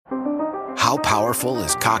how powerful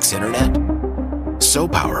is Cox Internet? So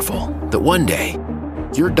powerful that one day,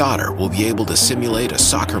 your daughter will be able to simulate a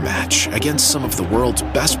soccer match against some of the world's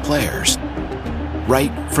best players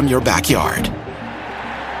right from your backyard.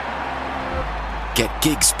 Get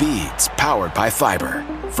gig speeds powered by fiber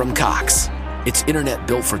from Cox. It's internet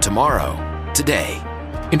built for tomorrow, today.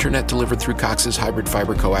 Internet delivered through Cox's hybrid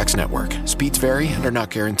fiber coax network. Speeds vary and are not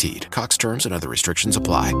guaranteed. Cox terms and other restrictions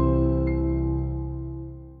apply.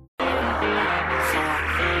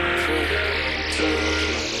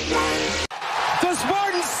 The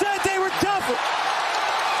Spartans said they were tougher.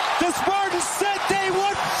 The Spartans said they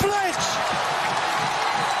would flinch.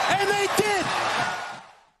 And they did.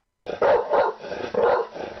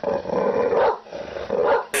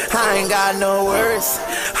 I ain't got no worries.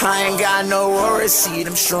 I ain't got no worries. See,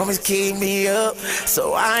 them Stromers keep me up.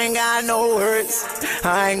 So I ain't got no worries.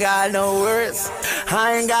 I ain't got no worries.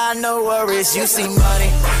 I ain't got no worries. You see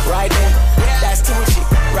money right there. That's Tucci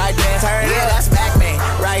right there. Yeah, that's Batman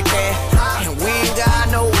right there. And we ain't got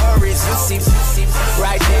no worries. You see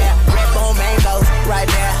right there. Red bone mangoes right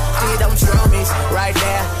there. See them Stromies right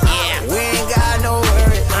there. Yeah, we ain't got no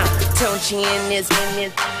worries. Tucci in this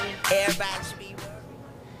minute. Everybody should be.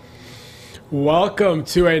 Welcome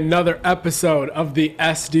to another episode of the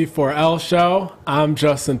SD4L show. I'm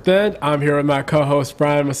Justin Thind. I'm here with my co-host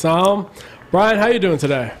Brian Massam. Brian, how you doing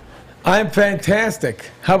today? I'm fantastic.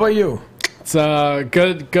 How about you? It's a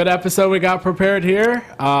good episode we got prepared here.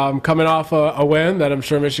 Coming off a win that I'm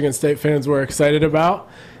sure Michigan State fans were excited about.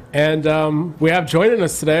 And we have joining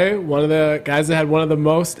us today one of the guys that had one of the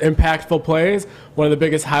most impactful plays, one of the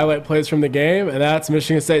biggest highlight plays from the game, and that's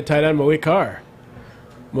Michigan State tight end Malik Carr.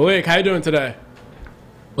 Malik, how you doing today?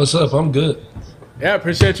 What's up? I'm good. Yeah,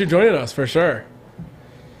 appreciate you joining us for sure.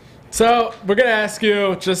 So we're going to ask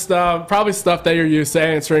you just probably stuff that you're used to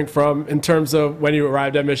answering from in terms of when you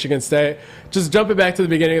arrived at Michigan State. Just jumping back to the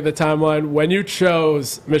beginning of the timeline, when you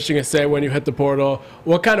chose Michigan State, when you hit the portal,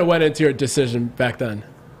 what kind of went into your decision back then?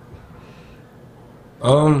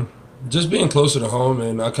 Just being closer to home,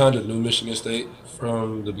 and I kind of knew Michigan State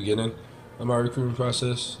from the beginning of my recruiting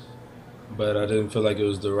process. But I didn't feel like it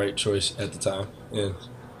was the right choice at the time. And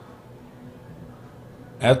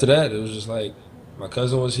after that, it was just like my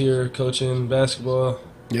cousin was here coaching basketball.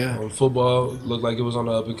 Yeah. Football looked like it was on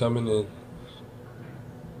the up and coming. And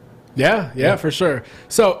yeah, for sure.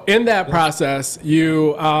 So in that process,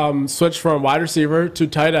 you switched from wide receiver to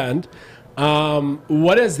tight end.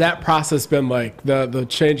 What has that process been like, the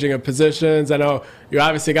changing of positions? I know you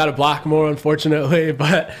obviously got to block more, unfortunately,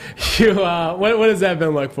 but you what has that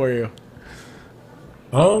been like for you?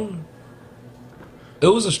 It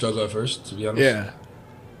was a struggle at first, to be honest. Yeah.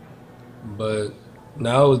 But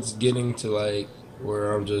now it's getting to like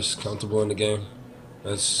where I'm just comfortable in the game.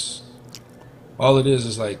 That's all it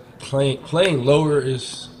is like playing lower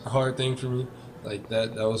is a hard thing for me. Like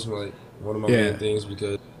that was like one of my main things,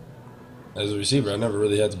 because as a receiver I never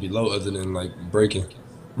really had to be low other than like breaking.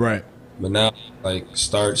 Right. But now like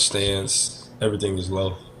start, stance, everything is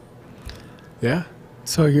low. Yeah.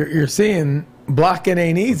 So you're seeing blocking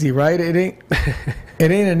ain't easy, right? It ain't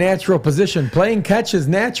a natural position. Playing catch is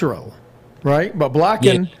natural, right? But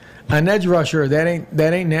blocking an edge rusher, that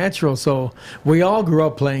ain't natural. So we all grew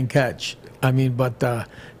up playing catch. I mean, but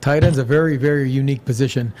tight end's a very, very unique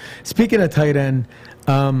position. Speaking of tight end,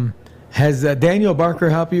 has Daniel Barker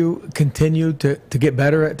helped you continue to get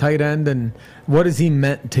better at tight end, and what has he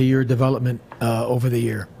meant to your development over the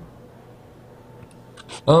year?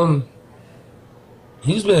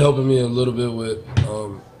 He's been helping me a little bit with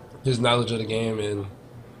his knowledge of the game, and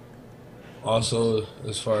also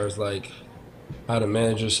as far as like how to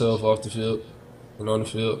manage yourself off the field and on the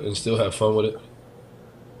field and still have fun with it.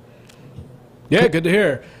 Yeah, good to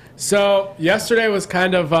hear. So yesterday was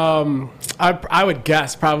kind of, I would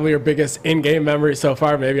guess, probably your biggest in-game memory so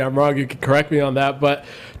far. Maybe I'm wrong. You can correct me on that. But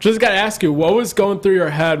just got to ask you, what was going through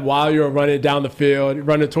your head while you were running down the field,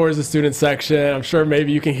 running towards the student section? I'm sure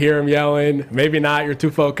maybe you can hear him yelling. Maybe not. You're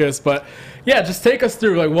too focused. But, yeah, just take us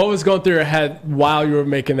through, like, what was going through your head while you were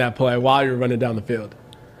making that play, while you were running down the field?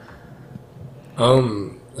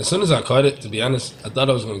 As soon as I caught it, to be honest, I thought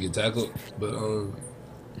I was going to get tackled. But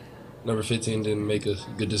number 15 didn't make a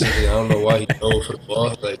good decision. I don't know why he dove for the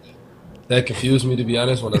ball. Like, that confused me, to be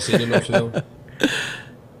honest, when I seen him on film.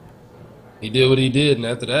 He did what he did, and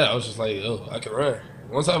after that, I was just like, oh, I can run.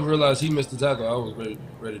 Once I realized he missed the tackle, I was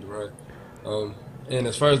ready to run. And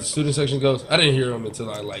as far as the student section goes, I didn't hear him until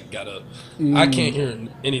I, like, got up. I can't hear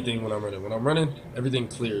anything when I'm running. When I'm running, everything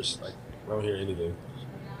clears. Like, I don't hear anything.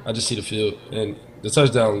 I just see the field. And the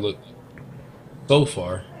touchdown looked so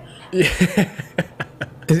far.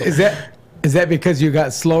 Is Is that because you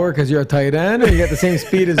got slower because you're a tight end, or you got the same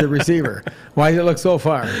speed as a receiver? Why does it look so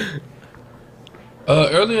far?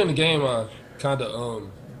 Earlier in the game, I kind of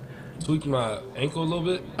tweaked my ankle a little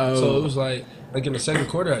bit. Oh. So it was like in the second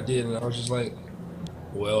quarter I did, and I was just like,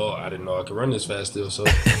 well, I didn't know I could run this fast still. So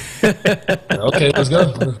okay, let's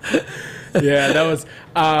go. Yeah, that was.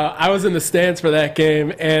 I was in the stands for that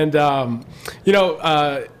game, and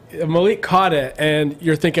Malik caught it, and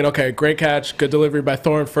you're thinking, okay, great catch, good delivery by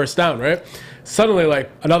Thorne, first down, right? Suddenly,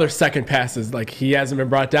 like, another second passes, like, he hasn't been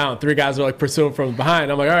brought down. 3 guys are, like, pursuing from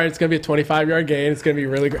behind. I'm like, all right, it's going to be a 25-yard gain. It's going to be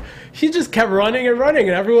really great. He just kept running and running,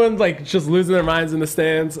 and everyone's, like, just losing their minds in the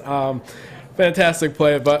stands. Fantastic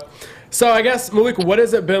play. But so I guess, Malik, what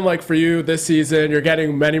has it been like for you this season? You're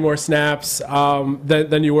getting many more snaps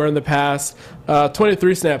than you were in the past.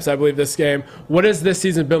 23 snaps, I believe, this game. What has this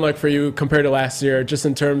season been like for you compared to last year, just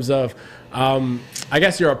in terms of, I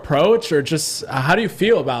guess, your approach, or just how do you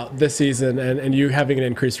feel about this season and you having an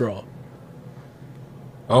increased role?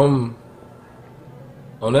 On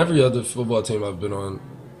every other football team I've been on,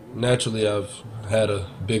 naturally I've had a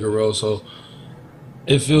bigger role, so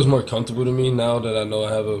it feels more comfortable to me now that I know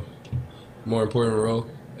I have a more important role,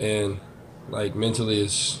 and like mentally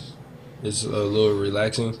it's a little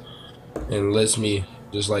relaxing and lets me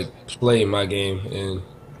just like play my game and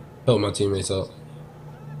help my teammates out.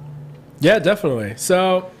 Yeah, definitely.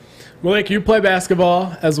 So, Malik, you play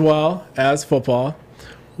basketball as well as football.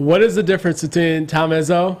 What is the difference between Tom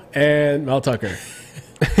Izzo and Mel Tucker?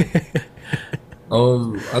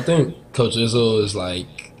 I think Coach Izzo is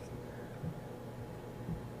like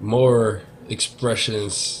more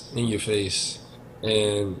expressions in your face,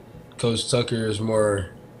 and Coach Tucker is more,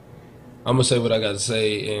 I'm gonna say what I got to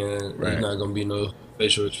say, and Right. there's not gonna be no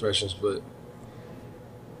facial expressions. But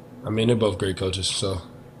I mean, they're both great coaches. So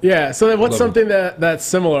Yeah, so then what's Love something that's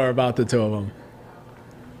similar about the two of them?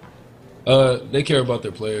 they care about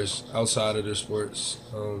their players outside of their sports.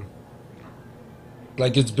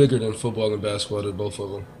 Like it's bigger than football and basketball to both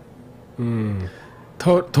of them.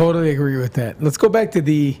 Totally agree with that. Let's go back to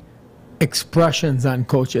the expressions on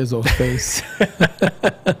Coach Izzo's face.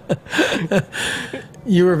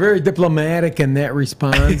 You were very diplomatic in that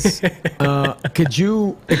response. Could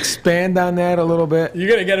you expand on that a little bit? You're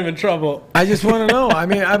gonna get him in trouble. I just want to know. I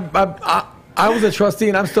mean, I was a trustee,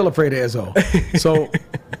 and I'm still afraid of Izzo. So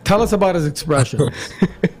tell us about his expressions.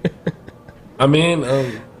 I mean,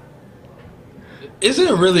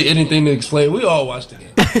 isn't really anything to explain. We all watched the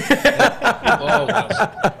game. We all watched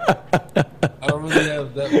it. I don't really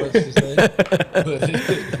have that much to say.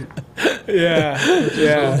 But Yeah.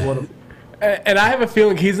 And I have a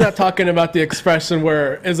feeling he's not talking about the expression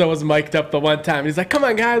where Izzo was mic'd up the one time. He's like, "Come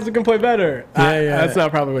on, guys, we can play better." Yeah. That's not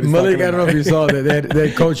probably what he's Malik, talking I don't know about. if you saw that.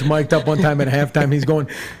 That coach mic'd up one time at halftime. He's going,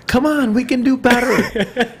 "Come on, we can do better."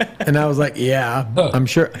 And I was like, "Yeah, I'm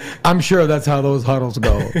sure that's how those huddles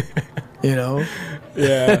go." You know?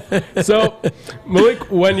 Yeah. So, Malik,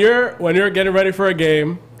 when you're getting ready for a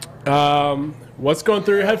game, what's going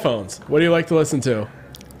through your headphones? What do you like to listen to?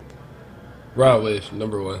 Rod Wave,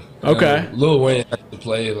 #1. Okay. Lil Wayne has to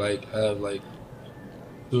play. Like I have like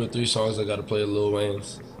 2 or 3 songs I got to play Lil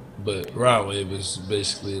Wayne's, but Rod Wave is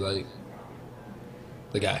basically like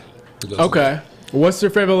the guy. to go to. Okay. What's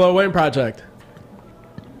your favorite Lil Wayne project?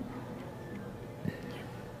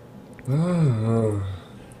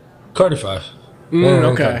 Carter 5.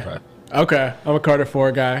 Okay. Carter 5. Okay. I'm a Carter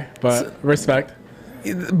 4 guy, but respect.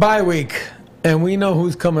 Bye week, and we know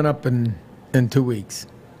who's coming up in 2 weeks.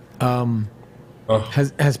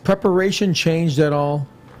 Has preparation changed at all?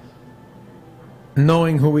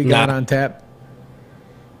 Knowing who we got Nah. on tap?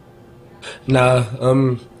 Nah,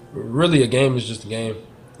 really a game is just a game,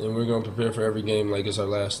 and we're gonna prepare for every game like it's our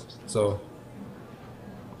last. So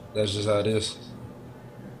that's just how it is.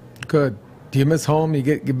 Good. Do you miss home? You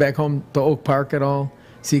get back home to Oak Park at all?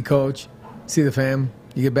 See Coach? See the fam?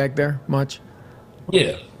 You get back there much?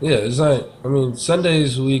 Yeah. It's like, I mean,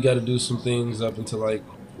 Sundays we got to do some things up until like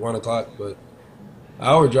 1 o'clock, but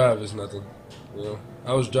our drive is nothing. You know,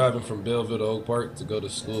 I was driving from Belleville to Oak Park to go to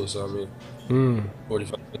school, so I mean,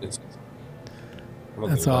 45 minutes. I'm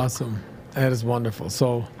That's okay with awesome. That is wonderful.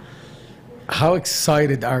 So, how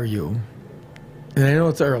excited are you? And I know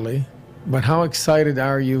it's early, but how excited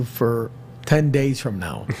are you for 10 days from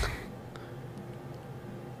now?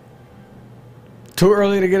 Too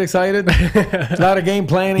early to get excited? A lot of game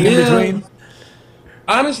planning in Yeah. between?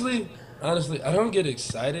 Honestly, I don't get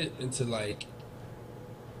excited until like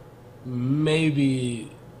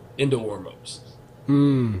maybe into warm-ups.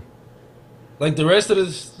 Like the rest of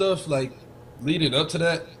the stuff, like leading up to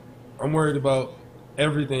that, I'm worried about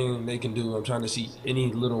everything they can do. I'm trying to see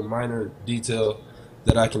any little minor detail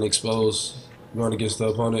that I can expose going against the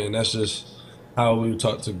opponent, and that's just how we were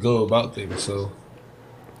taught to go about things. So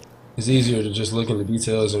it's easier to just look in the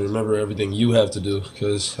details and remember everything you have to do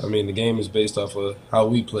because, I mean, the game is based off of how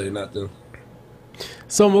we play, not them.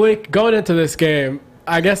 So, Malik, going into this game,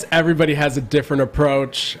 I guess everybody has a different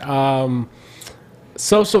approach.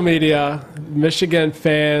 Social media, Michigan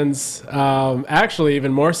fans, actually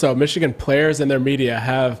even more so, Michigan players and their media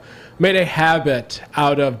have made a habit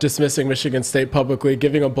out of dismissing Michigan State publicly,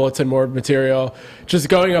 giving a bulletin board material, just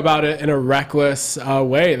going about it in a reckless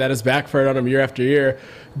way that has backfired on them year after year.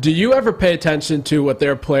 Do you ever pay attention to what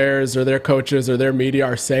their players or their coaches or their media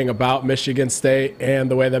are saying about Michigan State and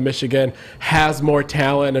the way that Michigan has more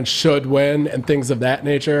talent and should win and things of that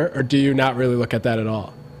nature, or do you not really look at that at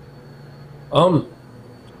all?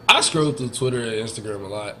 I scroll through Twitter and Instagram a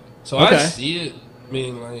lot, so Okay. I see it. I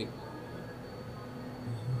mean, like,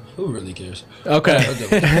 who really cares? Okay.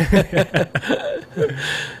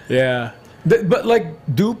 Yeah. But,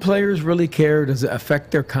 like, do players really care? Does it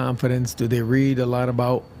affect their confidence? Do they read a lot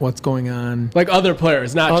about what's going on? Like other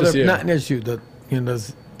players, not just you. Not just you.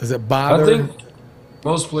 Does it I bother? think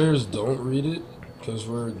most players don't read it because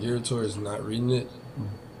we're geared towards not reading it.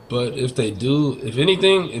 But if they do, if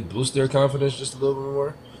anything, it boosts their confidence just a little bit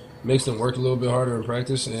more, makes them work a little bit harder in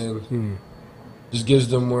practice, and just gives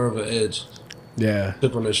them more of an edge. Yeah.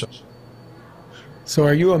 Chip on their shoulder. So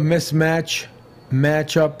are you a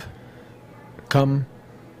matchup come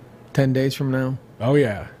 10 days from now? Oh,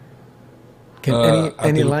 yeah. Can I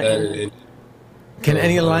any think line, that can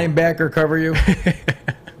any linebacker cover you?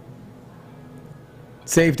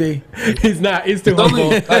 Safety. He's not. He's too it's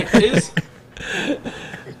only humble. like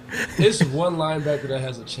it's one linebacker that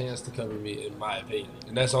has a chance to cover me, in my opinion,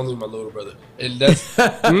 and that's only my little brother, and that's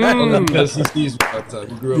only because he sees me all the time.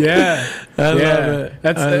 We grew up. Yeah. I yeah. love it.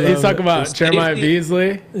 That's I he's love talking it. about It's Jeremiah safety.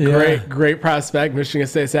 Beasley. Yeah. Great prospect. Michigan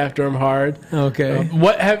State's after him hard. Okay.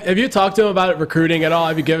 What have you talked to him about it, recruiting at all?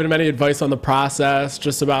 Have you given him any advice on the process,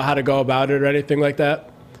 just about how to go about it or anything like that?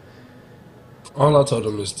 All I told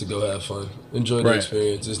him is to go have fun, enjoy the Right.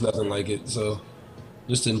 experience. It's nothing like it, so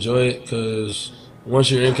just enjoy it. Because once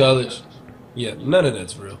you're in college, yeah, none of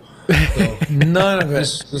that's real. So None of it.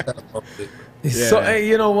 just have fun with it. So Yeah. hey,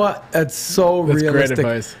 you know what? That's so That's great realistic.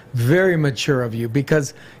 advice. Very mature of you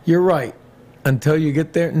because you're right. Until you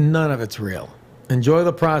get there, none of it's real. Enjoy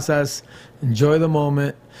the process, enjoy the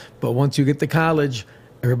moment. But once you get to college,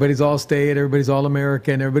 everybody's all state, everybody's all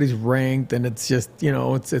American, everybody's ranked, and it's just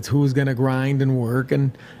it's who's gonna grind and work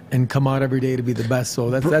and come out every day to be the best.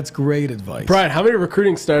 So that's great advice. Brian, how many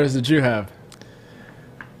recruiting stars did you have?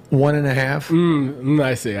 1.5.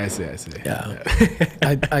 I see. Yeah.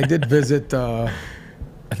 I did visit. I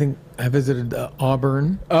think I visited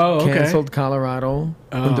Auburn. Oh, okay. Canceled Colorado.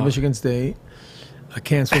 Went to Michigan State. I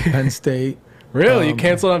canceled Penn State. Really? You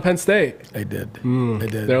canceled on Penn State? I did. I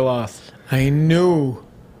did. They're lost. I knew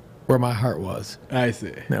where my heart was. I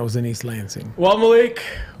see. That was in East Lansing. Well, Malik,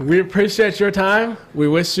 we appreciate your time. We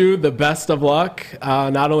wish you the best of luck,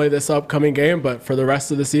 not only this upcoming game, but for the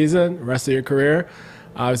rest of the season, rest of your career.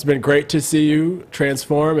 It's been great to see you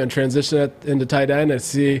transform and transition into tight end and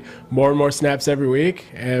see more and more snaps every week.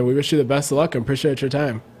 And we wish you the best of luck and appreciate your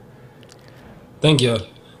time. Thank you.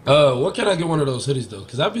 What can I get one of those hoodies though?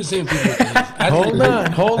 Because I've been seeing people. With the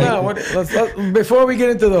hoodies. Hold on. Let's, before we get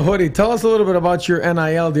into the hoodie, tell us a little bit about your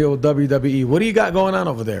NIL deal with WWE. What do you got going on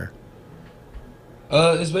over there?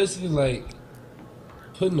 It's basically like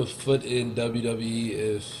putting a foot in WWE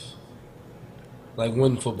if, like,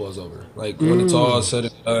 when football's over, like when it's all said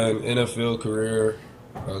and done, NFL career,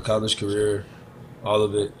 college career, all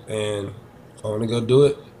of it, and if I want to go do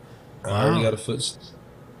it, I already got a foot.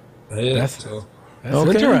 Yeah, That's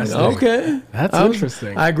interesting. Okay. That's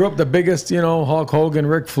interesting. I grew up the biggest, Hulk Hogan,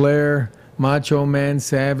 Ric Flair, Macho Man,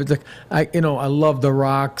 Savage. Like I love The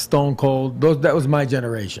Rock, Stone Cold. That was my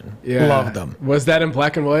generation. Yeah. Loved them. Was that in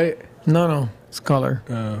black and white? No, it's color.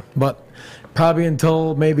 But probably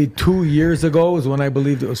until maybe 2 years ago is when I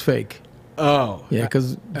believed it was fake. Oh. Yeah,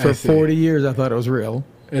 because I for see. 40 years I thought it was real.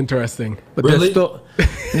 Interesting. But Really? there's still.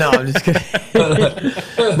 No, I'm just kidding. but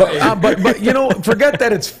forget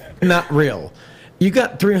that it's not real. You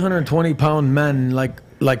got 320-pound men like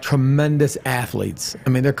tremendous athletes. I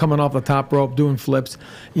mean, they're coming off the top rope doing flips.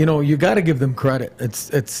 You got to give them credit.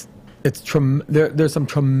 There's some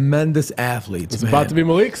tremendous athletes. It's about to be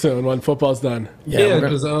Malik soon when football's done. Yeah, we're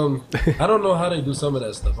because I don't know how they do some of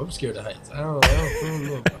that stuff. I'm scared of heights. I don't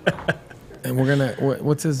know. and we're gonna.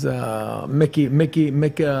 What's his Mickey?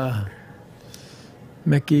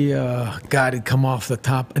 God, he'd come off the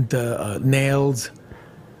top into nails,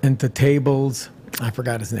 into tables. I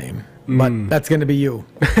forgot his name. but that's going to be you.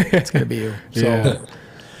 It's going to be you. So, Yeah.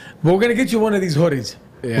 but we're going to get you one of these hoodies.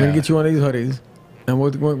 Yeah. We're going to get you one of these hoodies, and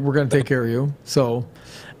we're going to take care of you. So,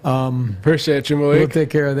 Appreciate you, we'll Malik. take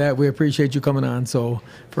care of that. We appreciate you coming on. So,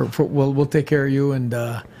 we'll take care of you, and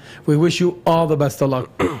we wish you all the best of luck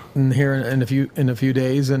in a few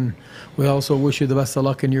days, and we also wish you the best of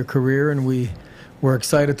luck in your career, and we're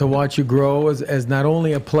excited to watch you grow as not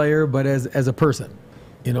only a player but as a person.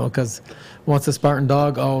 You know, because once a Spartan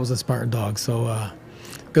dog, always a Spartan dog. So,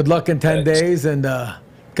 good luck in 10 days, and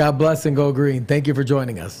God bless and go green. Thank you for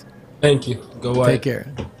joining us. Thank you. Go White. Take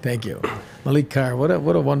care. Thank you. Malik Carr, what a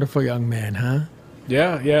wonderful young man, huh?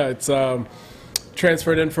 Yeah, it's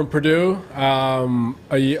transferred in from Purdue the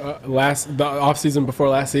off season before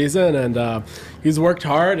last season, and he's worked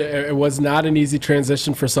hard. It was not an easy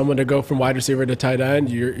transition for someone to go from wide receiver to tight end.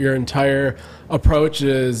 Your entire approach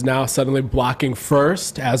is now suddenly blocking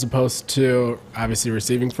first as opposed to obviously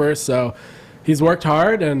receiving first. So he's worked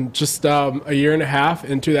hard, and just a year and a half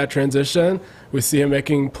into that transition, we see him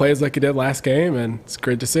making plays like he did last game, and it's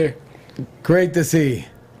great to see. Great to see.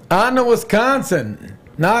 On to Wisconsin.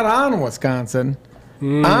 Not on Wisconsin.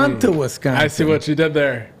 On to Wisconsin. I see what you did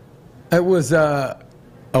there. It was a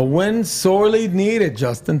win sorely needed,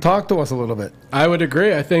 Justin. Talk to us a little bit. I would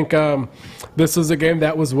agree. I think this was a game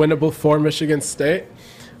that was winnable for Michigan State.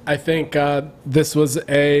 I think this was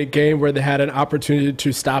a game where they had an opportunity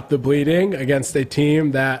to stop the bleeding against a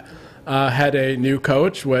team that had a new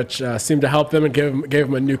coach, which seemed to help them and gave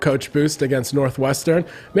them a new coach boost against Northwestern.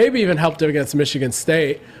 Maybe even helped them against Michigan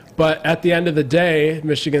State. But at the end of the day,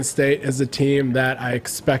 Michigan State is a team that I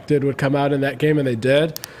expected would come out in that game, and they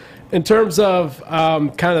did. In terms of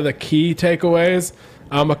kind of the key takeaways,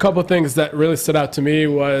 a couple of things that really stood out to me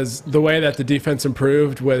was the way that the defense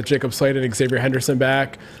improved with Jacob Slade and Xavier Henderson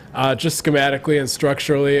back, just schematically and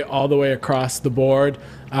structurally all the way across the board.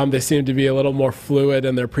 They seem to be a little more fluid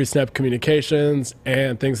in their pre-snap communications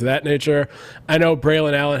and things of that nature. I know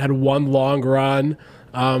Braylon Allen had one long run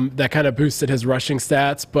that kind of boosted his rushing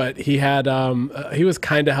stats, but he was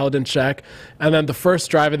kind of held in check. And then the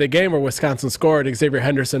first drive of the game where Wisconsin scored, Xavier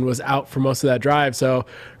Henderson was out for most of that drive. So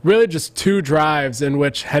really just two drives in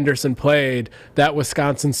which Henderson played that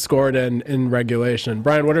Wisconsin scored in regulation.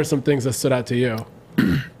 Brian, what are some things that stood out to you?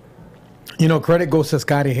 You know, credit goes to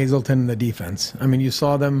Scotty Hazelton and the defense. I mean, you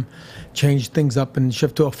saw them change things up and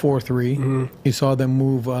shift to a 4-3. Mm-hmm. You saw them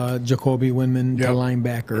move Jacoby Windman to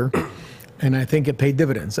linebacker. And I think it paid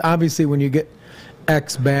dividends. Obviously, when you get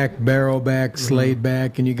X back, Barrow back, Slade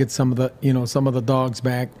back, and you get some of the dogs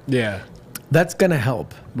back, that's going to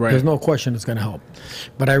help. Right. There's no question it's going to help.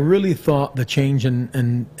 But I really thought the change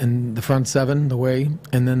in the front seven, the way,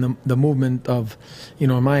 and then the movement of,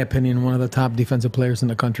 in my opinion, one of the top defensive players in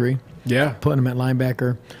the country, putting him at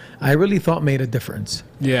linebacker, I really thought made a difference.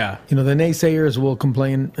 Yeah. The naysayers will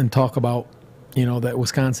complain and talk about that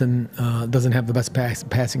Wisconsin doesn't have the best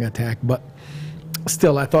passing attack. But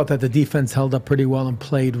still, I thought that the defense held up pretty well and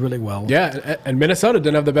played really well. Yeah, and Minnesota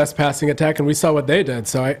didn't have the best passing attack, and we saw what they did.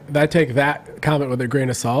 So I take that comment with a grain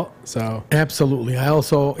of salt. So absolutely. I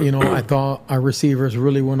also, I thought our receivers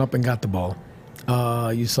really went up and got the ball.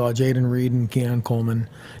 You saw Jaden Reed and Keon Coleman,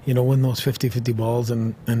 win those 50-50 balls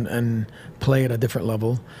and play at a different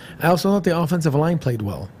level. I also thought the offensive line played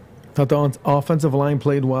well.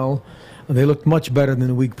 They looked much better than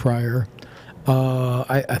the week prior.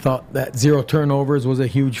 I thought that 0 turnovers was a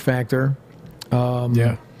huge factor.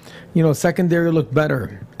 Secondary looked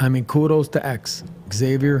better. I mean, kudos to X.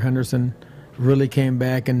 Xavier Henderson really came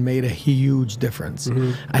back and made a huge difference.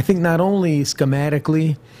 Mm-hmm. I think not only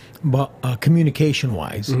schematically, but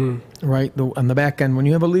communication-wise, right? On the back end, when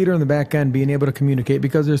you have a leader in the back end, being able to communicate,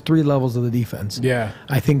 because there's 3 levels of the defense. Yeah,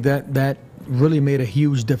 I think that really made a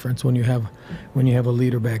huge difference when you have a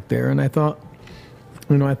leader back there. And I thought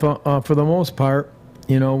for the most part,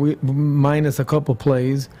 we minus a couple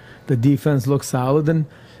plays, the defense looked solid,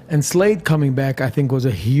 and Slade coming back, I think, was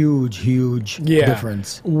a huge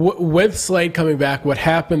difference. With Slade coming back, what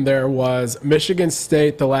happened there was Michigan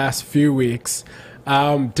State the last few weeks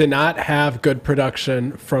did not have good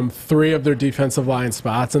production from 3 of their defensive line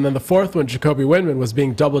spots. And then the 4th one, Jacoby Windman, was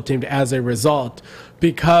being double-teamed as a result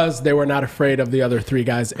because they were not afraid of the other 3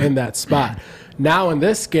 guys in that spot. Now in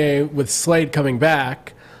this game, with Slade coming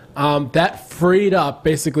back, that freed up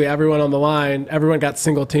basically everyone on the line. Everyone got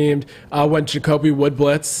single-teamed. When Jacoby would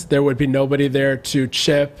blitz, there would be nobody there to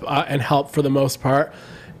chip and help for the most part.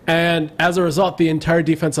 And as a result, the entire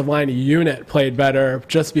defensive line unit played better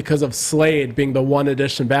just because of Slade being the one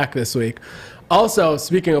addition back this week. Also,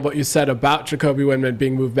 speaking of what you said about Jacoby Windman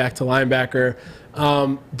being moved back to linebacker,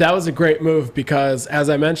 that was a great move because, as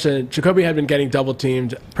I mentioned, Jacoby had been getting double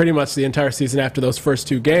teamed pretty much the entire season after those first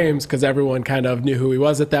 2 games because everyone kind of knew who he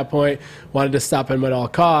was at that point, wanted to stop him at all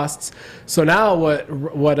costs. So now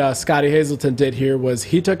what Scotty Hazelton did here was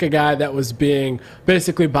he took a guy that was being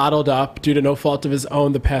basically bottled up due to no fault of his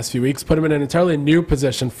own the past few weeks, put him in an entirely new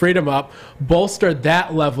position, freed him up, bolstered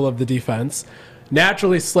that level of the defense.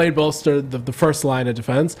 Naturally, Slade bolstered the first line of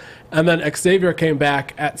defense, and then Xavier came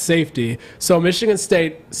back at safety. So Michigan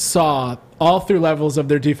State saw all 3 levels of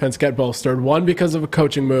their defense get bolstered, 1 because of a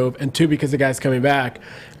coaching move, and 2 because the guy's coming back.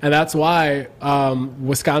 And that's why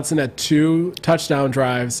Wisconsin had 2 touchdown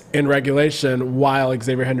drives in regulation while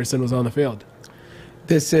Xavier Henderson was on the field.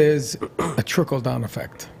 This is a trickle-down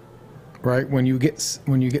effect, right? When you get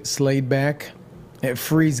Slade back, it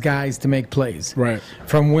frees guys to make plays. Right.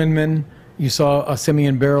 From Windman, you saw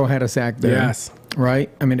Simeon Barrow had a sack there. Yes. Right?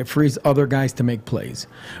 I mean, it frees other guys to make plays.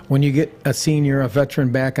 When you get a senior, a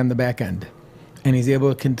veteran back on the back end, and he's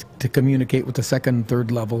able to communicate with the second and third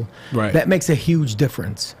level, right, that makes a huge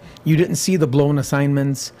difference. You didn't see the blown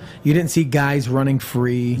assignments. You didn't see guys running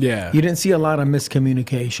free. Yeah. You didn't see a lot of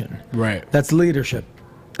miscommunication. Right. That's leadership.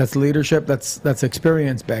 That's leadership. That's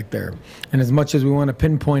experience back there. And as much as we want to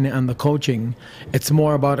pinpoint it on the coaching, it's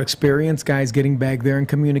more about experience, guys getting back there and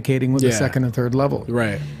communicating with the second and third level.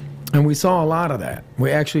 Right. And we saw a lot of that.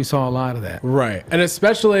 We actually saw a lot of that. Right. And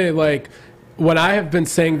especially like when I have been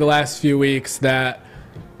saying the last few weeks that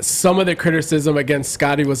some of the criticism against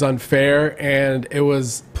Scotty was unfair and it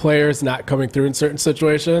was players not coming through in certain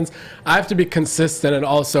situations, I have to be consistent and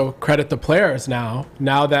also credit the players now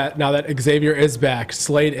that Xavier is back,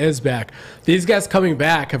 Slade is back. These guys coming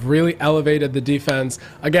back have really elevated the defense.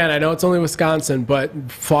 Again, I know it's only Wisconsin, but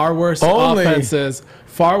far worse offenses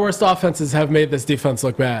have made this defense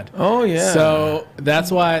look bad. Oh yeah. So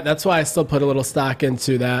that's why I still put a little stock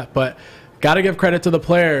into that, but got to give credit to the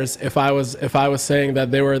players. If I was saying that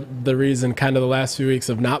they were the reason kind of the last few weeks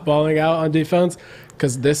of not balling out on defense,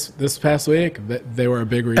 because this past week they were a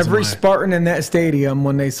big reason. Every why. Spartan in that stadium,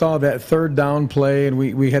 when they saw that third down play and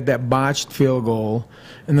we had that botched field goal,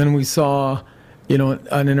 and then we saw,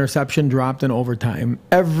 an interception dropped in overtime,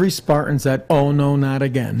 every Spartan said, "Oh no, not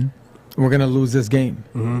again. We're going to lose this game."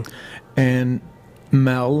 Mm-hmm. And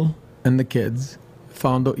Mel and the kids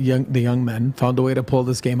the young men found a way to pull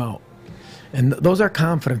this game out. And those are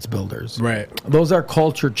confidence builders. Right. Those are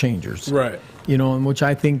culture changers. Right. And which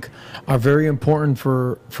I think are very important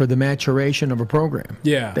for the maturation of a program.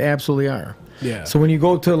 Yeah. They absolutely are. Yeah. So when you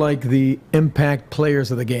go to like the impact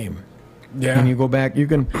players of the game, and you go back, you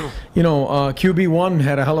can, QB1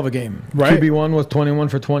 had a hell of a game. Right. QB1 was 21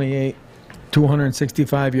 for 28,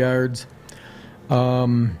 265 yards. You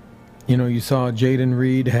saw Jaden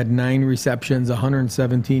Reed had 9 receptions,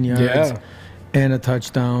 117 yards, and a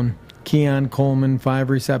touchdown. Keon Coleman, 5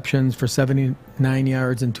 receptions for 79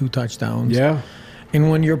 yards and 2 touchdowns. Yeah. And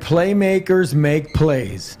when your playmakers make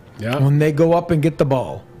plays, when they go up and get the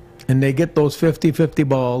ball, and they get those 50-50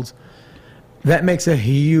 balls, that makes a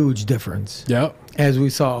huge difference. Yep. As we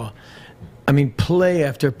saw. I mean, play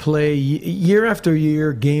after play, year after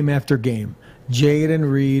year, game after game,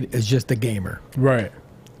 Jaden Reed is just a gamer. Right.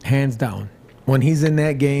 Hands down. When he's in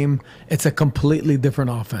that game, it's a completely different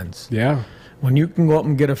offense. Yeah. When you can go up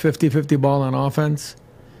and get a 50-50 ball on offense,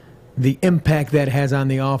 the impact that has on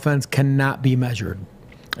the offense cannot be measured.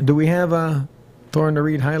 Do we have a Thorn to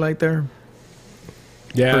Read highlight there?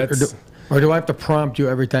 Yeah. Or do I have to prompt you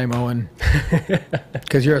every time, Owen?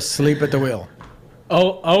 Because you're asleep at the wheel.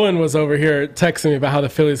 Oh, Owen was over here texting me about how the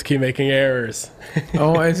Phillies keep making errors.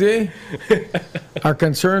 Oh, is he? Our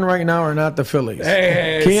concern right now are not the Phillies.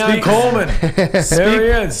 Hey, Keon Coleman. There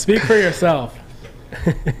he is. Speak for yourself.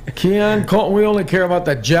 Keon Coleman. We only care about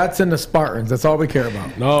the Jets and the Spartans. That's all we care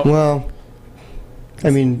about. No. Well,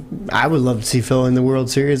 I mean, I would love to see Phil in the World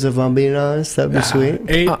Series, if I'm being honest. That'd be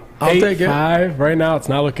sweet. I'll take it. 5 right now. It's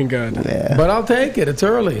not looking good. Yeah. But I'll take it. It's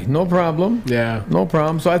early. No problem. Yeah. No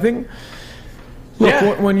problem. So I think,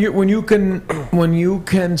 look, when you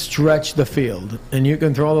can stretch the field and you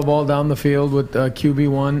can throw the ball down the field with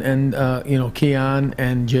QB1 and Keon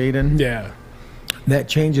and Jaden. Yeah. That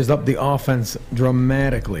changes up the offense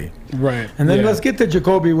dramatically. Right. And then let's get to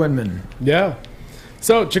Jacoby Windman. Yeah.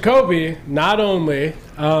 So Jacoby not only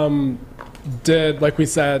did, like we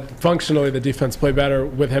said, functionally the defense play better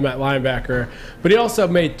with him at linebacker, but he also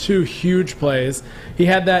made 2 huge plays. He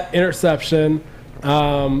had that interception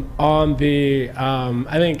on the,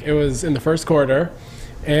 I think it was in the first quarter,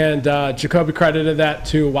 and Jacoby credited that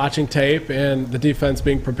to watching tape and the defense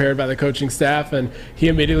being prepared by the coaching staff, and he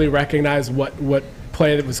immediately recognized what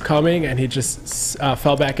play that was coming, and he just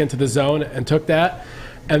fell back into the zone and took that.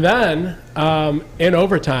 And then in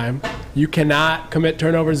overtime, you cannot commit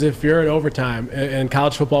turnovers if you're in overtime in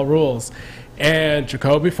college football rules. And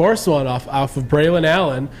Jacoby forced one off of Braylon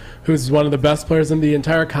Allen, who's one of the best players in the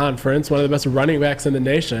entire conference, one of the best running backs in the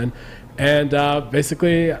nation, and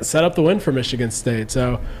basically set up the win for Michigan State.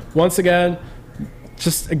 So once again,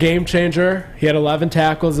 just a game changer. He had 11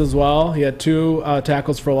 tackles as well. He had 2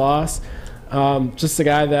 tackles for loss. Just a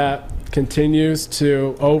guy that continues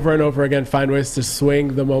to over and over again find ways to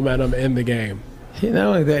swing the momentum in the game. Not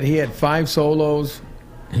only that, he had 5 solos.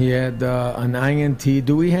 He had an INT.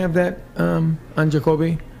 Do we have that on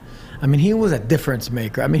Jacoby? I mean, he was a difference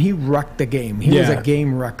maker. I mean, he wrecked the game. He was a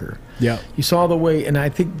game wrecker. Yeah. You saw the way, and I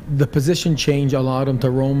think the position change allowed him to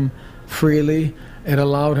roam freely. It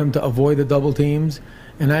allowed him to avoid the double teams.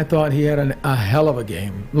 And I thought he had a hell of a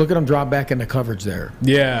game. Look at him drop back into coverage there.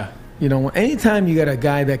 Yeah. You know, anytime you got a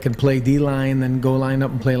guy that can play D-line, then go line up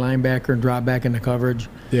and play linebacker and drop back into coverage,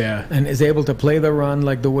 and is able to play the run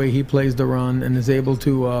like the way he plays the run, and is able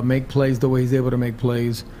to make plays the way he's able to make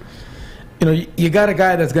plays. You know, you got a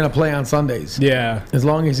guy that's going to play on Sundays. Yeah. As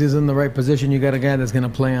long as he's in the right position, you got a guy that's going to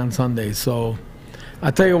play on Sundays. So, I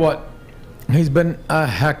tell you what, he's been a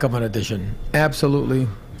heck of an addition. Absolutely.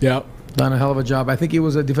 Yep. Done a hell of a job. I think he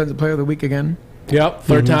was a Defensive Player of the Week again. Yep,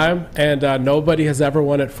 third time, and nobody has ever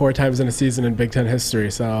won it 4 times in a season in Big Ten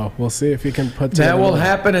history. So we'll see if he can put that will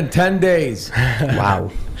happen in 10 days.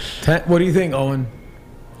 Wow. What do you think, Owen?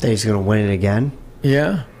 That he's going to win it again?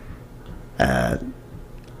 Yeah.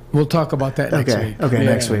 We'll talk about that next week. Okay, Yeah,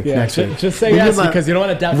 next week. yeah. Next week. Just say yes because you don't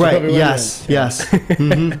want to doubt Right. Jacoby Yes. Yes.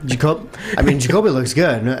 Jacoby looks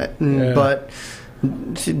good, but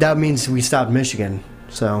that means we stopped Michigan.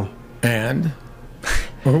 So. And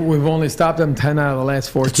we've only stopped them 10 out of the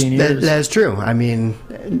last 14 years. That's true. I mean,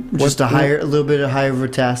 just a little bit higher of a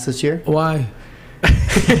task this year. Why?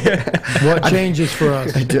 What changes for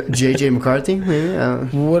us? J.J. McCarthy, maybe.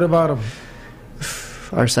 What about him?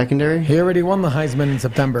 Our secondary. He already won the Heisman in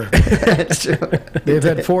September. That's true. They've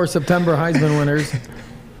had 4 September Heisman winners.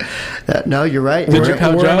 No, you're right. Did you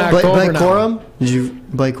count Joe? Blake Corum? Did you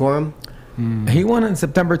Blake Corum? He won in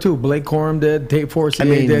September too. Blake Corum did. Tate Forcier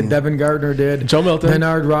did. Devin Gardner did. Joe Milton.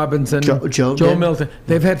 Bernard Robinson. Joe Milton.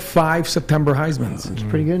 They've had 5 September Heismans. It's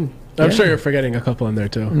pretty good. I'm sure you're forgetting a couple in there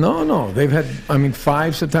too. No. They've had,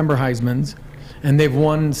 5 September Heismans, and they've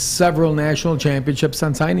won several national championships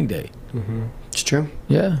on signing day. Mm-hmm. It's true.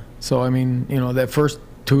 Yeah. So, that first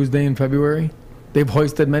Tuesday in February, they've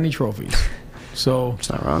hoisted many trophies. So it's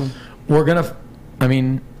not wrong. We're going to,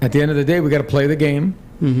 at the end of the day, we got to play the game.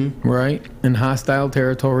 Mm-hmm. Right, in hostile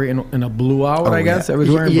territory, in a blue out, I guess. I was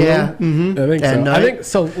wearing blue. Yeah, mm-hmm. I think so. I think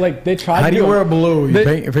so. Like they tried. How to do you wear a blue? You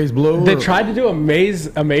paint your face blue. They tried to do a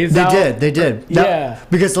maze out. They did.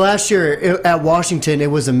 Because last year at Washington,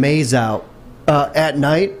 it was a maze out at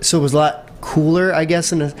night, so it was a lot cooler, I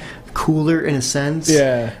guess, cooler in a sense.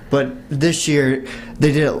 Yeah. But this year,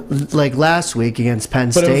 they did it like last week against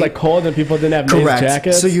Penn State. But it was like cold and people didn't have maze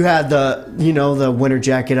jackets. So you had the winter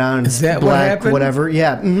jacket on. Is that black, what happened? Whatever.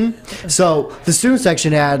 Yeah. Mm-hmm. So the student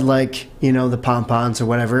section had the pom-poms or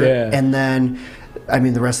whatever. Yeah. And then,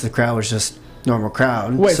 the rest of the crowd was just normal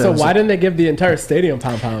crowd. Wait, so why didn't they give the entire stadium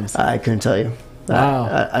pom-poms? I couldn't tell you.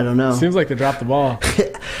 Wow. I don't know. Seems like they dropped the ball.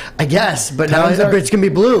 I guess, but now it's gonna be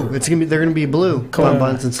blue. They're gonna be blue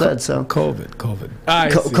buns instead. So COVID.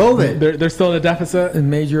 COVID. They're still in a deficit. And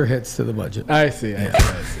major hits to the budget. I see.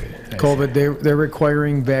 COVID. They're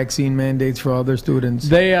requiring vaccine mandates for all their students.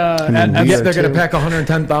 They I guess they're gonna pack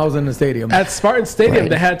 110,000 in the stadium. At Spartan Stadium,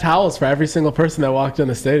 they had towels for every single person that walked in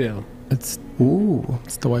the stadium. It's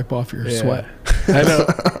to wipe off your sweat.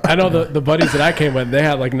 I know the buddies that I came with, they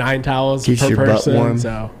had like 9 towels Keeps per your person. butt warm.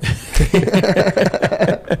 So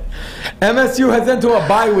MSU heads into a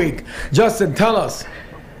bye week. Justin, tell us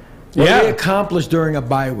what they accomplished during a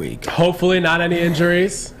bye week. Hopefully not any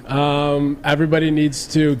injuries. Everybody needs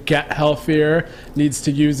to get healthier, needs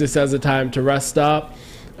to use this as a time to rest up.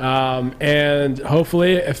 And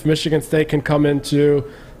hopefully if Michigan State can come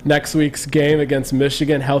into next week's game against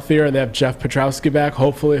Michigan healthier and they have Jeff Petrowski back,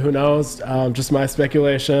 hopefully, who knows, just my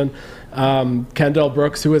speculation. Kendall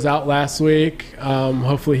Brooks, who was out last week,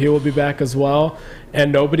 hopefully he will be back as well,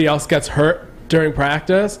 and nobody else gets hurt during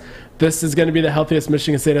practice. This is going to be the healthiest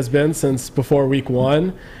Michigan State has been since before week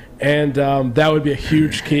 1, and that would be a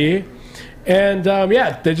huge key. And,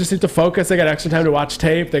 they just need to focus. They got extra time to watch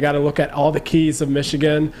tape. They got to look at all the keys of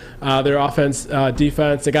Michigan, their offense,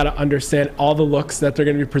 defense. They got to understand all the looks that they're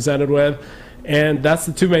going to be presented with. And that's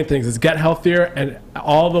the 2 main things, is get healthier and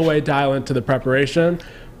all the way dial into the preparation.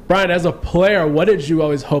 Brian, as a player, what did you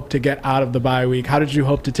always hope to get out of the bye week? How did you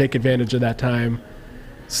hope to take advantage of that time?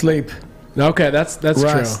 Sleep. Okay, that's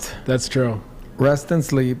Rest. true. That's true. Rest and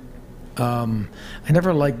sleep. I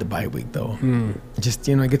never liked the bye week, though. Just,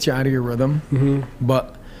 it gets you out of your rhythm.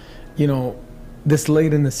 But, this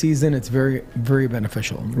late in the season, it's very, very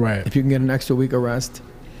beneficial. Right. If you can get an extra week of rest,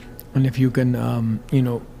 and if you can,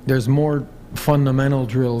 there's more fundamental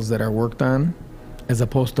drills that are worked on as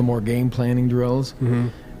opposed to more game planning drills.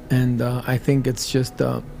 And I think it's just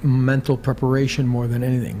mental preparation more than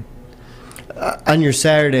anything. On your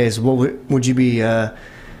Saturdays, what would you be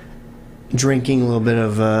drinking? A little bit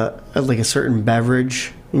of like a certain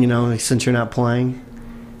beverage, since you're not playing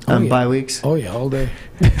on bye weeks? Oh, yeah, all day.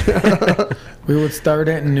 We would start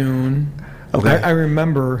at noon. Okay. I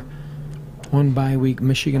remember one bye week,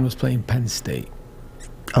 Michigan was playing Penn State.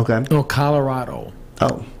 Okay. No, Colorado.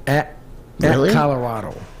 Oh. At Really?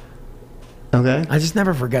 Colorado. Okay. I just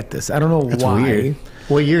never forget this. I don't know That's why. weird.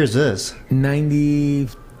 What year is this?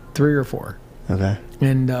 93 or 4. Okay.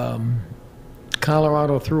 And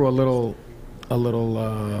Colorado threw a little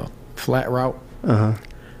flat route. The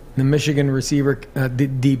Michigan receiver,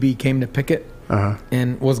 DB, came to pick it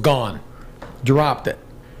and was gone. Dropped it.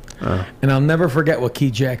 And I'll never forget what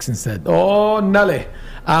Key Jackson said. "Oh, Nelly,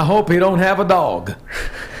 I hope he don't have a dog."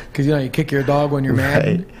 Because, you kick your dog when you're mad.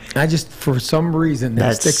 Right. I just, for some reason,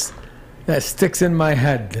 that sticks in my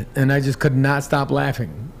head. And I just could not stop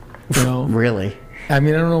laughing. Really? I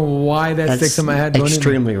mean, I don't know why that sticks in my head.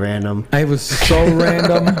 Extremely random. It was so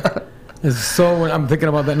random. I'm thinking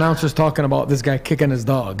about the announcers talking about this guy kicking his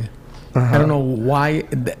dog. I don't know why.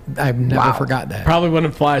 I've never forgot that. Probably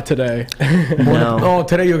wouldn't fly today. No. Oh,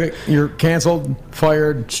 today you're canceled,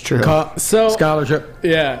 fired, It's true. cut, scholarship.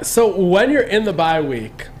 Yeah. So when you're in the bye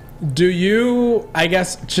week, do you, I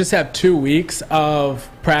guess, just have 2 weeks of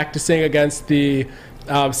practicing against the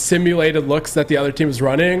simulated looks that the other team is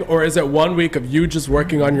running, or is it 1 week of you just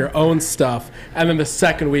working on your own stuff, and then the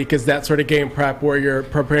second week is that sort of game prep where you're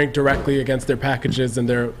preparing directly against their packages and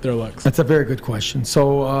their looks? That's a very good question.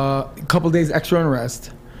 So a couple days extra on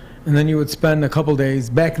rest, and then you would spend a couple days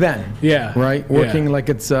back then. Yeah. Right? Working like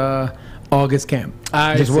it's August camp.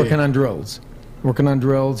 I see. Working on drills. Working on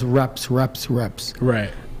drills, reps.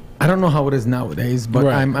 Right. I don't know how it is nowadays, but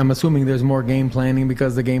Right. I'm assuming there's more game planning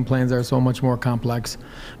because the game plans are so much more complex.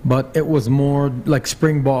 But it was more like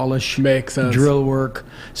spring ballish. Makes sense. Drill work,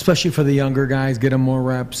 especially for the younger guys, get them more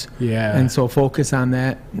reps. Yeah. And so focus on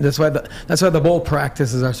that. That's why the bowl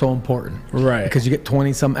practices are so important. Right. Because you get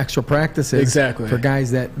 20 some extra practices. Exactly. For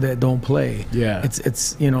guys that don't play. Yeah. It's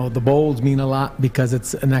the bowls mean a lot because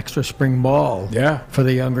it's an extra spring ball. Yeah. For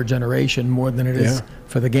the younger generation more than it is. Yeah.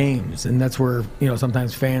 For the games, and that's where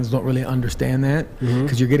sometimes fans don't really understand that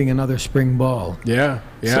because you're getting another spring ball. Yeah.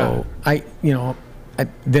 So I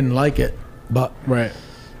didn't like it, but Right.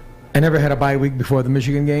 I never had a bye week before the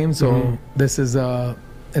Michigan game, so this is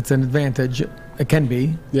it's an advantage. It can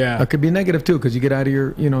be. Yeah. It could be negative too because you get out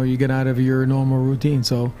of your normal routine.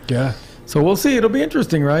 So Yeah. so we'll see. It'll be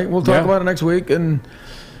interesting, right? We'll talk Yeah. about it next week, and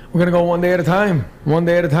we're gonna go one day at a time. One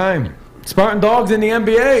day at a time. Spartan Dogs in the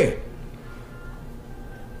NBA.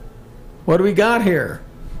 What do we got here?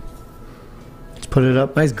 Let's put it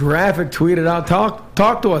up. Nice graphic tweeted out.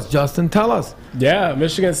 Talk to us, Justin. Tell us. Yeah,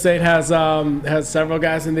 Michigan State has several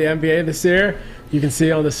guys in the NBA this year. You can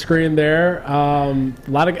see on the screen there. A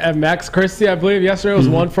lot of Max Christie, I believe, yesterday was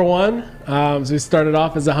 1 for 1. So he started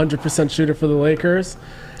off as a 100% shooter for the Lakers.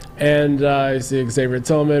 And you see Xavier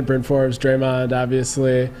Tillman, Bryn Forbes, Draymond,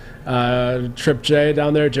 obviously. Trip J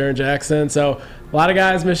down there, Jaren Jackson. So a lot of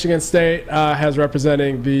guys Michigan State has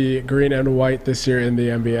representing the green and white this year in the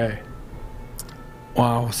NBA.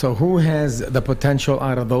 Wow. So who has the potential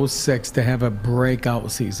out of those 6 to have a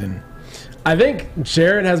breakout season? I think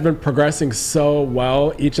Jaren has been progressing so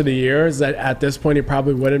well each of the years that at this point he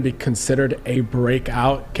probably wouldn't be considered a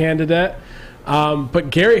breakout candidate. But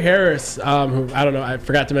Gary Harris, who I don't know, I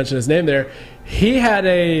forgot to mention his name there, he had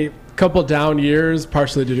a couple down years,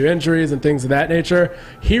 partially due to injuries and things of that nature.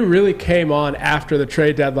 He really came on after the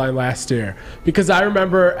trade deadline last year because I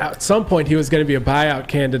remember at some point he was going to be a buyout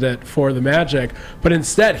candidate for the Magic, but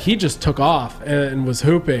instead he just took off and was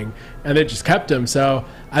hooping, and they just kept him. So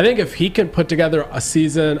I think if he can put together a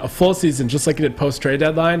full season, just like he did post-trade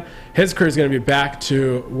deadline, his career is going to be back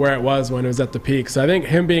to where it was when it was at the peak. So I think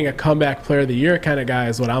him being a comeback player of the year kind of guy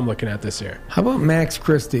is what I'm looking at this year. How about Max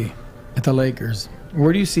Christie at the Lakers?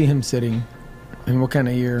 Where do you see him sitting, and what kind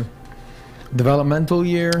of year? developmental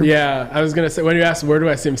year. Yeah, I was gonna say when you asked where do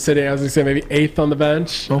I see him sitting, I was gonna say maybe 8th on the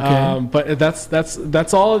bench. Okay. But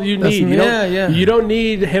that's all you need. You don't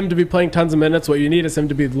need him to be playing tons of minutes. What you need is him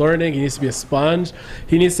to be learning. He needs to be a sponge.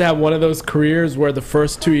 He needs to have one of those careers where the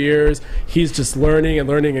first 2 years he's just learning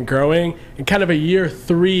and growing, and kind of a year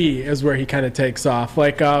 3 is where he kind of takes off.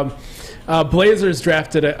 Like Blazers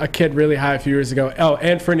drafted a kid really high a few years ago.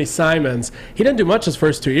 Anthony Simons. He didn't do much his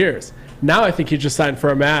first 2 years. Now I think he just signed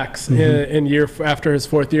for a max in year after his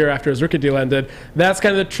 4th year, after his rookie deal ended. That's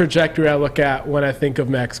kind of the trajectory I look at when I think of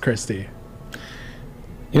Max Christie.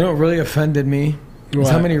 You know what really offended me? Is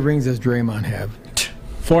how What? many rings does Draymond have?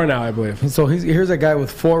 4 now, I believe. So here's a guy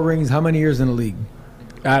with 4 rings. How many years in the league?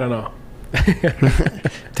 I don't know.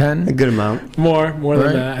 10? A good amount. More Right.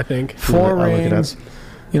 than that, I think. 4 I'll look it up. rings.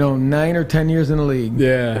 9 or 10 years in the league.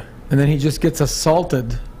 Yeah. And then he just gets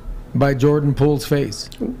assaulted by Jordan Poole's face.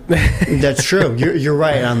 That's true. You're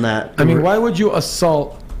right on that. I mean, why would you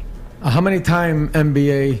assault a how many time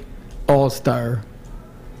NBA All-Star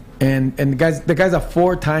and the guy's a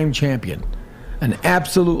 4-time champion? An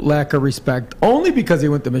absolute lack of respect only because he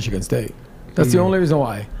went to Michigan State. That's the only reason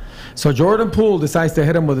why. So Jordan Poole decides to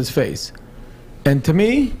hit him with his face. And to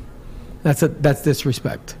me, that's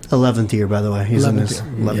disrespect. 11th year, by the way. He's in 11th his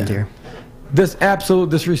year. 11th Yeah. year. This absolute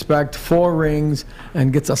disrespect, 4 rings,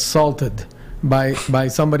 and gets assaulted by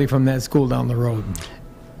somebody from that school down the road.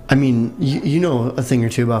 I mean, you know a thing or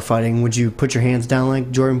two about fighting. Would you put your hands down like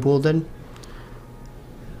Jordan Poole did?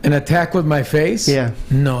 An attack with my face? Yeah.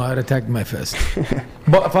 No, I'd attack my fist.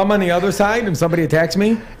 But if I'm on the other side and somebody attacks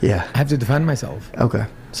me, Yeah. I have to defend myself. Okay.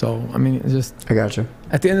 So, I mean, it's just, I got you.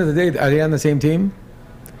 at the end of the day, are they on the same team?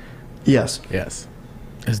 Yes. Yes.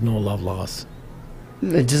 There's no love lost.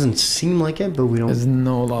 It doesn't seem like it, but we There's don't.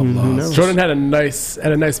 no love Who lost. knows? Jordan had a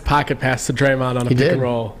nice pocket pass to Draymond on a He pick did. and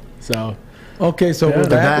roll. So Okay, so Yeah. we're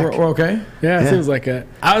They're back. back. We're okay? yeah, it Yeah. seems like it.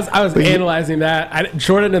 I was But you- analyzing that.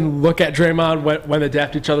 Jordan didn't look at Draymond when they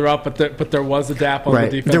dapped each other up, but there was a dap on Right.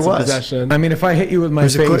 the There defensive was. possession. I mean, if I hit you with my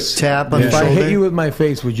There's a quick face, tap on the if I shoulder. hit you with my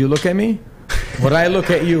face, would you look at me? Would I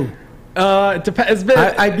look at you? It depends. It's been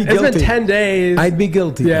I'd be it's been guilty. 10 days. I'd be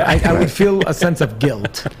guilty. Yeah. I would feel a sense of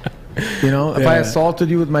guilt. If I Yeah. assaulted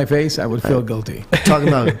you with my face, I would feel guilty. Talking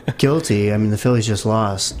about guilty, I mean, the Phillies just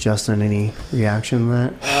lost. Justin, any reaction to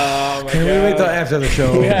that? Oh my Can we wait till after the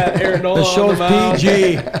show? We had Aaron Nola The on show's the mound.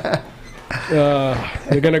 PG.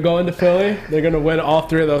 They're gonna go into Philly. They're gonna win all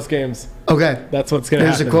 3 of those games. Okay. That's what's gonna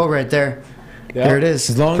There's happen. a quote right there. Yeah. There it is.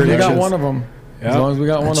 As long as we got Predictions. one of them. As Yeah. long as we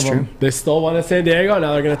got one That's of them. They stole one in San Diego.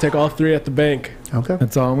 Now they're gonna take all 3 at the bank. Okay.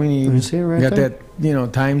 That's all we need. Let me see it right we got there.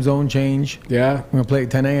 that, time zone change. Yeah. We're going to play at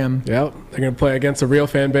 10 a.m. Yep. They're gonna play against a real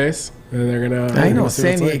fan base, and they're gonna. I we're know gonna see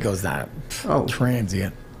San what's like. Diego's not Oh.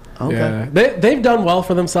 transient. Okay. Yeah, they've done well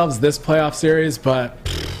for themselves this playoff series, but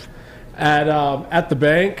at the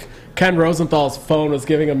bank, Ken Rosenthal's phone was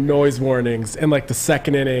giving him noise warnings in like the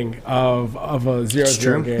 2nd inning of a 0-0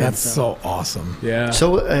 true. game. That's so awesome. yeah.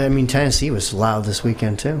 So, I mean, Tennessee was loud this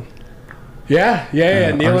weekend, too. yeah.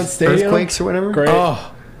 Neyland Stadium. Earthquakes or whatever? Great.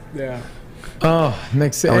 Oh, Yeah. Nick, I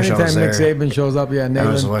wish I was anytime Nick there. Saban shows up, yeah, I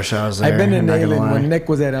just Neyland. wish I was there. I've been to I'm not gonna Neyland lie. when Nick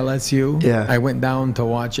was at LSU. Yeah. I went down to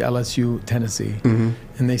watch LSU Tennessee, and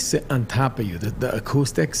they sit on top of you. The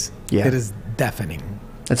acoustics, Yeah. it is deafening.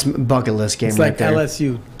 That's a bucket list game It's right like there.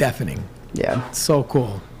 LSU deafening. Yeah. So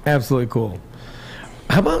cool, absolutely cool.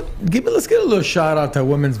 How about let's get a little shout out to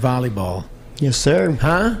women's volleyball, Yes, sir.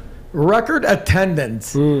 huh? Record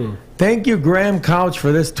attendance. Thank you, Graham Couch,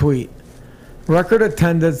 for this tweet. Record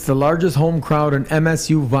attendance, the largest home crowd in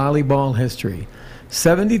MSU volleyball history,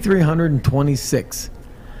 7,326.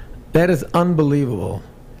 That is unbelievable.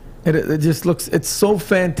 It just looks, it's so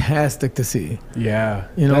fantastic to see. Yeah.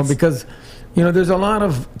 Because there's a lot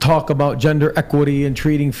of talk about gender equity and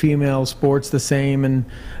treating female sports the same, and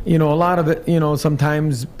a lot of it,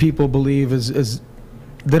 sometimes people believe is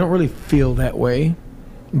they don't really feel that way,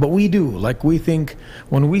 but we do. Like, we think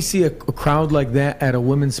when we see a crowd like that at a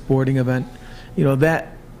women's sporting event,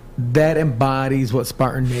 that embodies what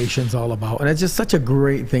Spartan Nation's all about, and it's just such a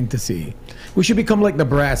great thing to see. We should become like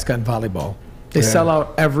Nebraska in volleyball. They sell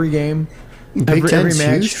out every game. Big Ten's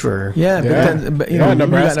huge for Yeah, Big Ten, but, you got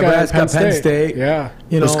Nebraska, Penn State. Yeah.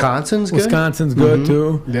 Wisconsin's good? Wisconsin's good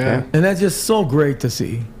too. Yeah. And that's just so great to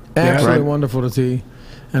see. Absolutely Right. wonderful to see.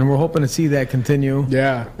 and we're hoping to see that continue.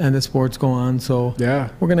 Yeah. And the sports go on. So Yeah.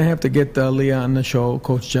 we're gonna have to get Leah on the show,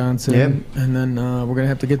 Coach Johnson, Yep. and then we're gonna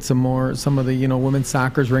have to get some of the women's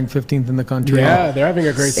soccer's ranked 15th in the country. Yeah, they're having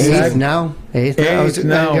a great Eighth season. now. Eighth. Eighth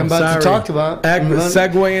now. I'm about to talk about.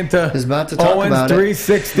 Segue into Is about to talk Owens about it.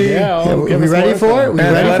 360. Yeah, We give us ready more for info. it? We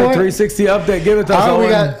ready Athletic for it? 360 update. Give it to us, Oh, we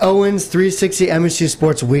Owen. got Owens 360 MSU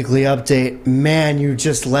Sports Weekly Update. Man, you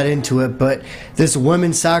just let into it, but this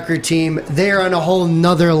women's soccer team, they are on a whole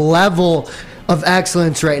nother level of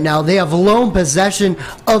excellence right now. They have lone possession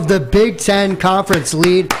of the Big Ten Conference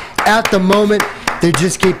lead at the moment. They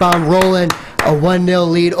just keep on rolling. A 1-0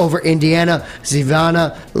 lead over Indiana.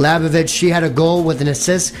 Zivana Labovich, she had a goal with an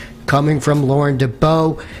assist coming from Lauren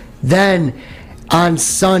DeBow. Then on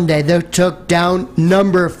Sunday, they took down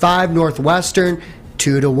number 5 Northwestern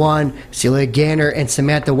 2-1. Celia Gaynor and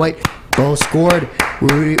Samantha White both scored.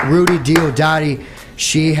 Rudy Diodati,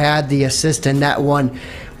 she had the assist in that one.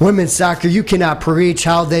 Women's soccer, you cannot preach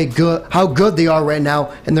how good they are right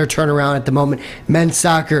now in their turnaround at the moment. Men's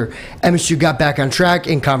soccer, MSU got back on track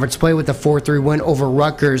in conference play with a 4-3 win over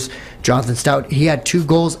Rutgers. Jonathan Stout, he had 2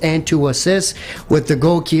 goals and 2 assists. With the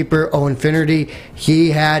goalkeeper, Owen Finnerty, he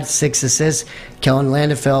had 6 assists. Kellen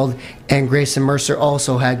Landefeld and Grayson Mercer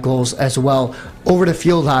also had goals as well. Over to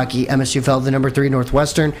field hockey, MSU fell to number 3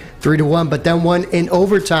 Northwestern 3-1, but then won in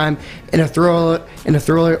overtime in a thriller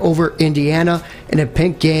over Indiana in a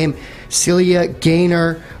pink game. Celia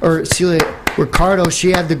Ricardo, she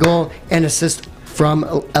had the goal and assist from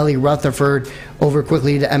Ellie Rutherford. Over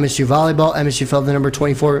quickly to MSU volleyball. MSU fell to number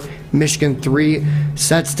 24 Michigan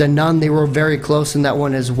 3-0. They were very close in that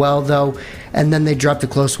one as well, though. And then they dropped a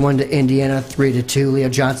close one to Indiana 3-2. Leah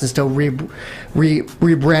Johnson still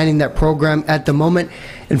rebranding that program at the moment.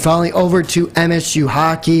 And finally over to MSU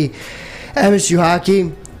hockey. MSU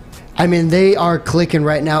hockey, I mean, they are clicking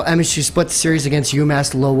right now. MSU split the series against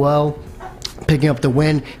UMass Lowell, picking up the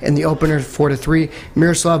win in the opener 4-3.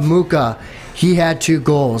 Miroslav Muka, he had 2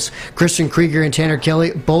 goals. Christian Krieger and Tanner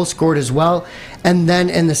Kelly both scored as well. And then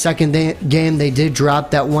in the second game, they did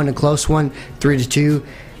drop that one, a close one, 3-2.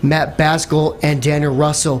 Matt Baskell and Daniel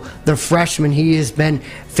Russell, the freshman, he has been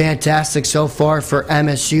fantastic so far for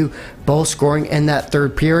MSU, both scoring in that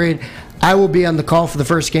third period. I will be on the call for the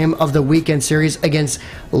first game of the weekend series against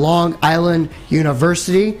Long Island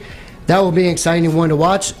University. That will be an exciting one to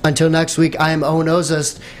watch. Until next week, I am Owen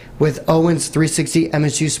Ozust with Owens 360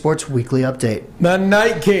 MSU Sports Weekly Update. The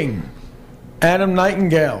Night King, Adam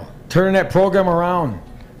Nightingale, turning that program around,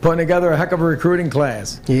 putting together a heck of a recruiting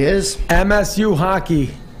class. He is. MSU hockey,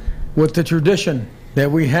 with the tradition that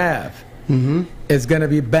we have, is going to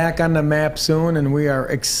be back on the map soon, and we are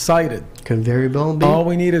excited. Could very well be. All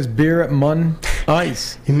we need is beer at Munn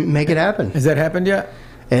Ice. Make it happen. Has that happened yet?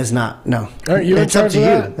 It's not. No. Aren't you in It's up charge to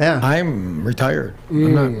of you. that? Yeah. I'm retired. I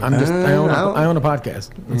own a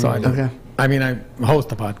podcast. That's all I do. Okay. I mean, I host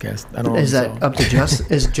a podcast. I don't. Is that up to Justin?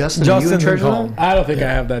 Is Justin you in Justin's charge of involved. that? I don't think I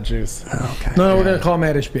have that juice. Okay. No, we're going to call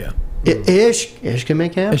Matt Ishbia. Ish can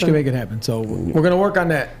make it happen. Ish can make it happen. So we're going to work on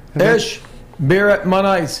that. Ish, beer at Munn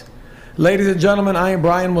Ice. Ladies and gentlemen, I am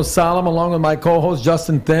Brian Wasalam along with my co-host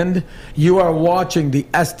Justin Thind. You are watching the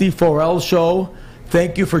SD4L show.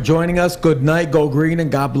 Thank you for joining us. Good night, go green,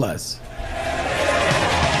 and God bless.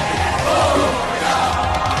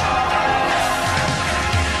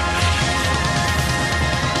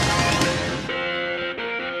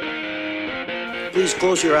 Please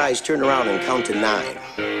close your eyes, turn around, and count to 9.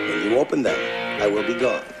 When you open them, I will be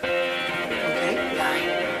gone. Okay,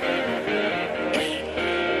 9,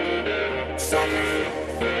 8,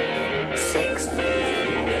 7, 6, 5,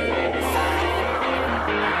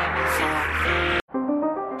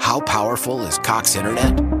 4. How powerful is Cox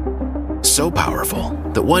Internet? So powerful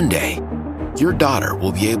that one day, your daughter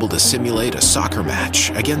will be able to simulate a soccer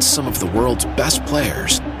match against some of the world's best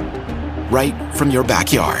players right from your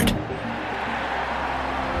backyard.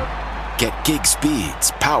 Get gig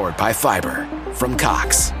speeds powered by fiber from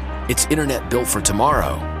Cox. It's internet built for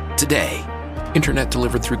tomorrow, today. Internet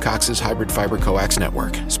delivered through Cox's hybrid fiber coax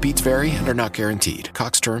network. Speeds vary and are not guaranteed.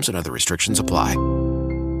 Cox terms and other restrictions apply.